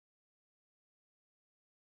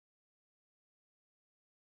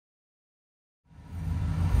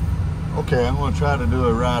Okay, I'm gonna try to do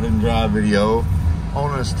a ride and drive video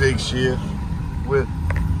on a stick shift with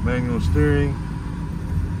manual steering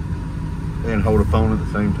and hold a phone at the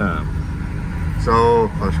same time. So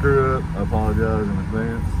if I screw up, I apologize in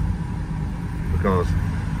advance, because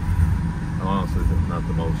honestly, I'm not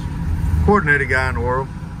the most coordinated guy in the world.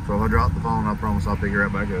 So if I drop the phone, I promise I'll pick it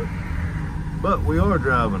right back up. But we are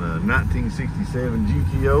driving a 1967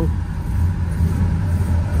 GTO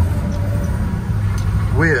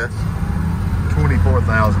with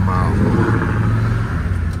 24,000 miles.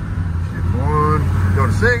 Shift one, go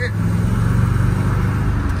to second,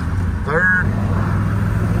 third.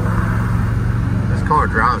 This car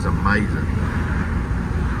drives amazing.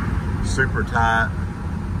 Super tight.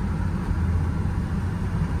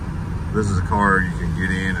 This is a car you can get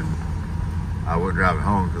in, and I wouldn't drive it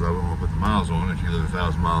home because I wouldn't want to put the miles on it if you live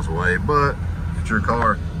 1,000 miles away. But it's your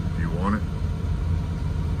car. If you want it,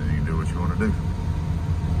 then you can do what you want to do.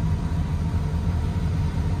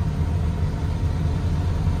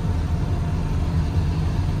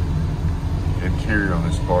 Interior on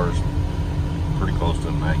this car is pretty close to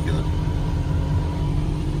immaculate.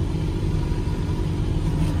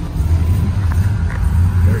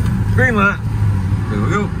 Green light. There we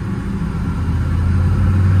go.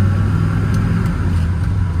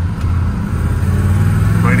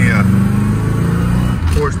 Plenty of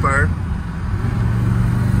horsepower.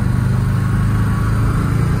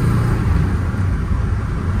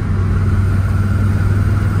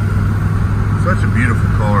 Such a beautiful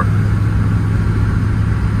car.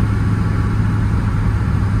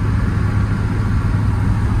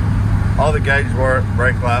 All the gauges work,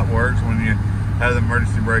 brake light works when you have the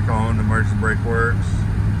emergency brake on, the emergency brake works.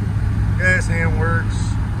 Gas hand works.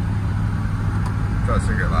 Try a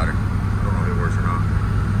cigarette lighter. I don't know if it works or not.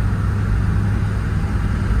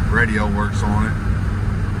 Radio works on it.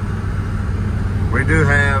 We do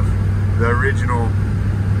have the original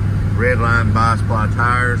red line bi-sply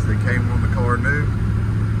tires that came on the car new.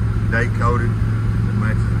 Date coded. That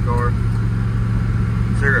matches the car.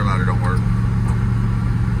 Cigarette lighter don't work.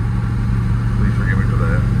 Please forgive me for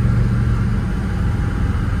that.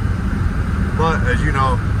 But as you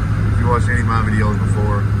know, if you watched any of my videos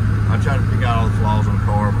before, I try to pick out all the flaws on the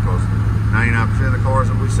car, because 99% of the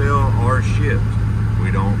cars that we sell are shipped.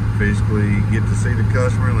 We don't physically get to see the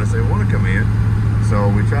customer unless they want to come in. So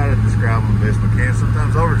we try to describe them the best we can,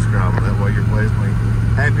 sometimes over describe them. That way you're pleasantly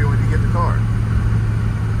happy when you get the car.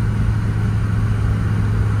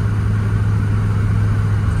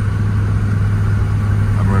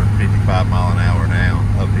 I'm running 55 mile an hour now,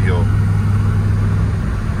 uphill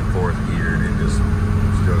in fourth gear, and it just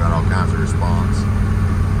still got all kinds of response.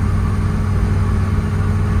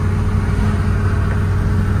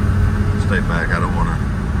 Stay back, I don't want to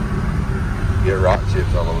get rock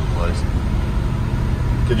chips all over the place.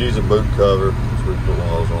 Could use a boot cover, so we can put one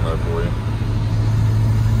of those on there for you.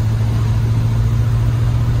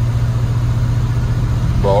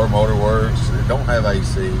 Blower motor works. It don't have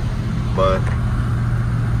AC, but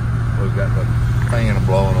we've got the fan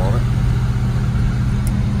blowing on it.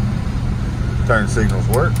 Turn signals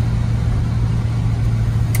work.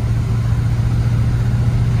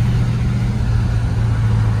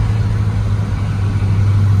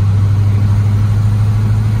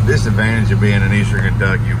 Disadvantage of being in Eastern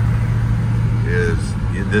Kentucky is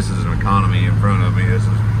this is an economy in front of me. This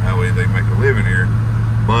is how they make a living here,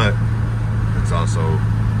 but it's also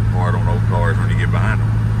hard on old cars when you get behind them.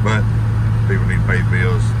 But people need to pay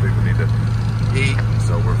bills, people need to eat,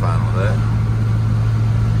 so we're fine with that.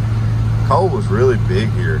 Coal was really big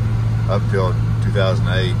here up till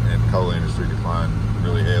 2008, and the coal industry declined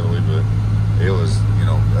really heavily, but it was, you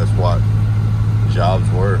know, that's what jobs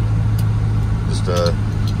were. Just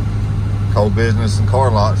coal business and car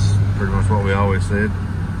lots, pretty much what we always said.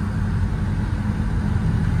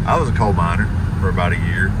 I was a coal miner for about a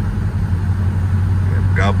year.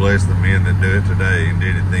 God bless the men that do it today and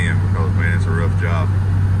did it then, because man, it's a rough job.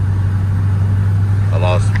 I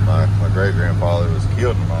lost my great-grandfather was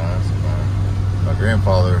killed in the mines. My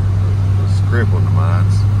grandfather was crippled in the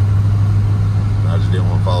mines. And I just didn't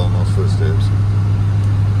want to follow in those footsteps.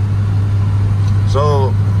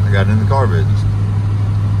 So I got in the car business.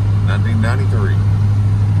 1993.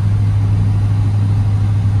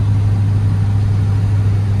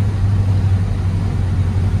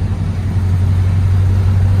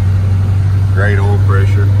 Great oil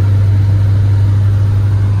pressure.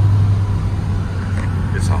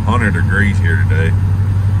 It's 100 degrees here today.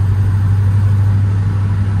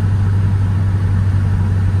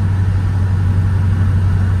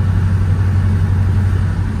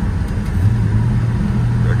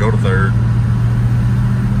 Gotta go to third.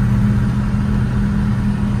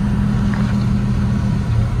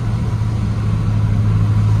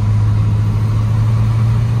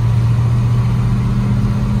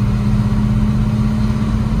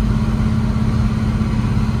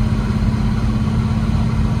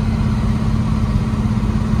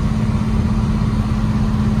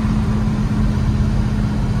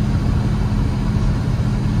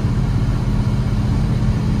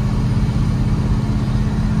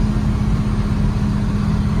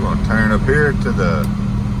 here to the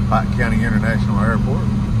Pike County International Airport.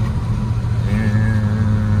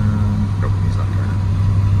 And nope, he's not turning.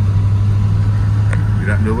 Get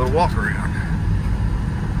out and do a little walk around.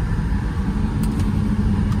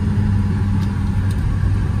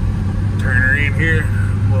 Turn her in here, a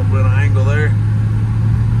little bit of angle there.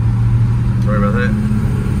 Sorry about that.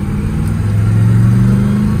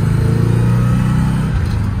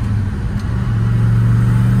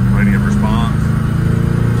 Plenty of response.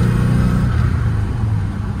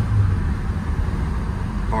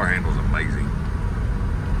 Car handle's amazing.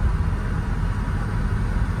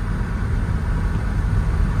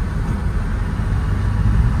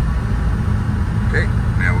 Okay,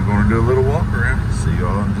 now we're going to do a little walk around. See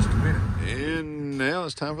y'all in just a minute. And now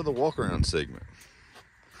it's time for the walk around segment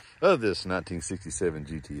of this 1967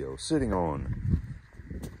 GTO, sitting on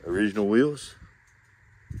original wheels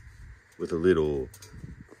with a little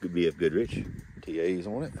BF Goodrich TAs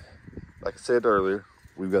on it. Like I said earlier,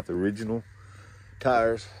 we've got the original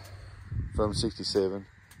tires from 67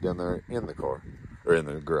 down there in the car, or in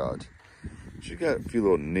the garage. She's got a few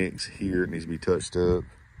little nicks here, it needs to be touched up.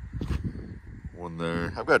 One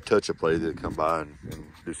there. I've got a touch-up lady that come by and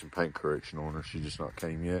do some paint correction on her. She just not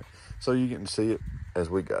came yet. So you can see it as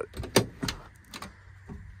we got it.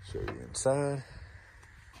 Show you inside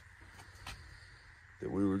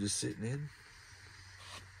that we were just sitting in.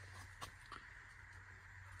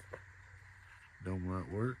 Dome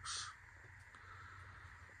light works.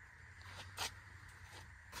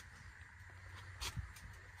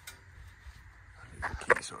 I need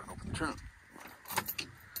the key so I can open the trunk.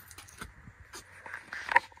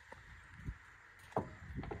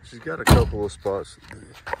 She's got a couple of spots.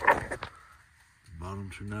 The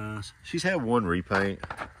bottoms are nice. She's had one repaint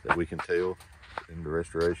that we can tell in the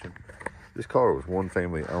restoration. This car was one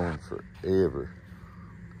family owned forever.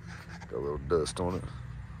 Got a little dust on it.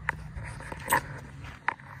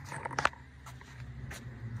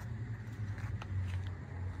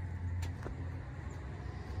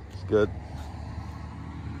 It's got a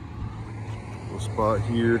little spot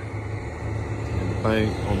here in the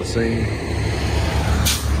paint on the seam.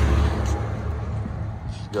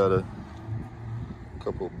 Got a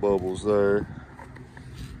couple of bubbles there.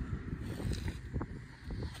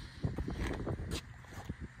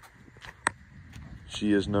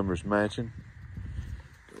 She is numbers matching.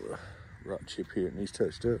 Got a rock chip here, it needs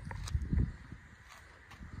touched up.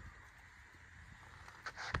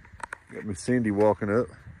 Got Miss Cindy walking up.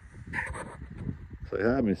 Say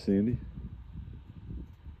hi, Miss Cindy.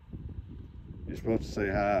 You're supposed to say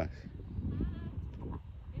hi.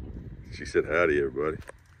 She said howdy, everybody.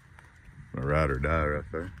 My ride or die right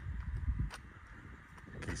there.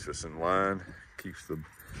 Keeps us in line, keeps the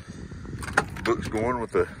books going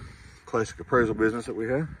with the classic appraisal business that we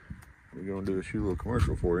have. We're gonna do a shoot little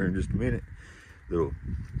commercial for her in just a minute. Little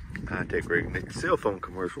high-tech rig cell phone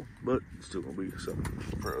commercial, but it's still gonna be something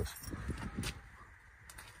for us.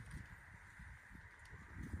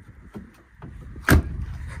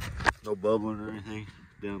 No bubbling or anything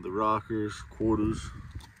down the rockers, quarters.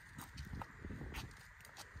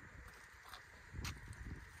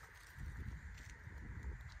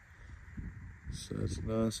 So that's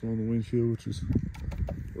nice on the windshield, which is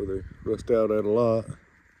where they rust out at a lot.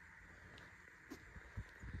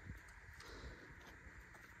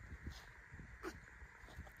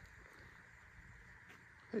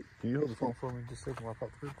 Hey, can you hold the phone for me just a second while I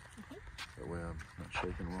pop through? That way I'm not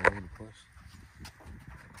shaking all over the place.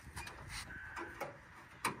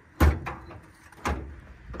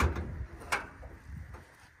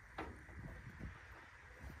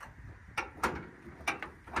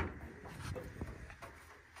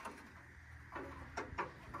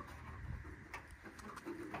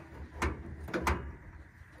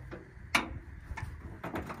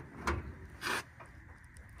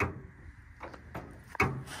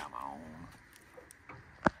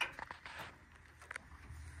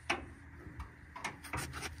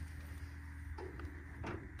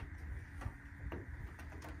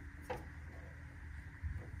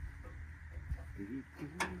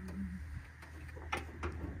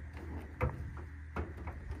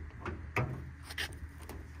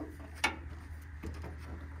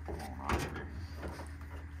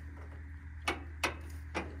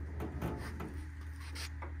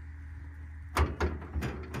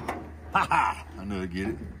 Ha ha! I know I get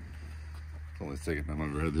it. It's only the second time I've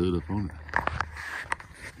ever had the hood up on it.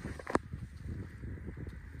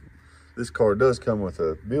 This car does come with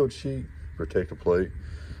a build sheet, protector plate,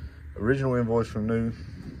 original invoice from new,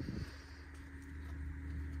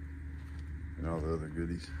 and all the other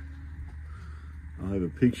goodies. I'll have a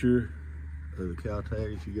picture of the cow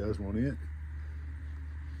tag if you guys want it.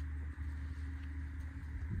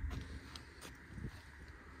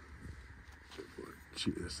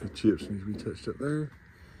 The chips need to be touched up there.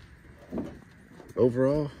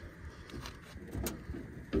 Overall,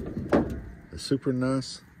 a super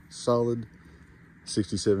nice, solid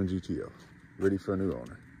 67 GTO, ready for a new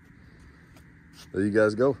owner. There you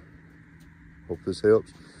guys go. Hope this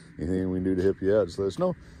helps. Anything we can do to help you out, just let us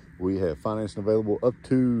know. We have financing available up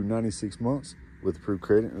to 96 months with approved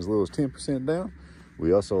credit as little as 10% down.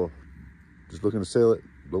 We also just looking to sell it,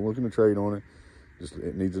 don't looking to trade on it. Just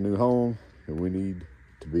it needs a new home, and we need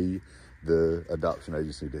to be the adoption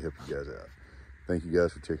agency to help you guys out. Thank you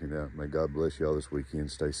guys for checking it out. May God bless you all this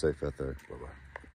weekend. Stay safe out there. Bye-bye.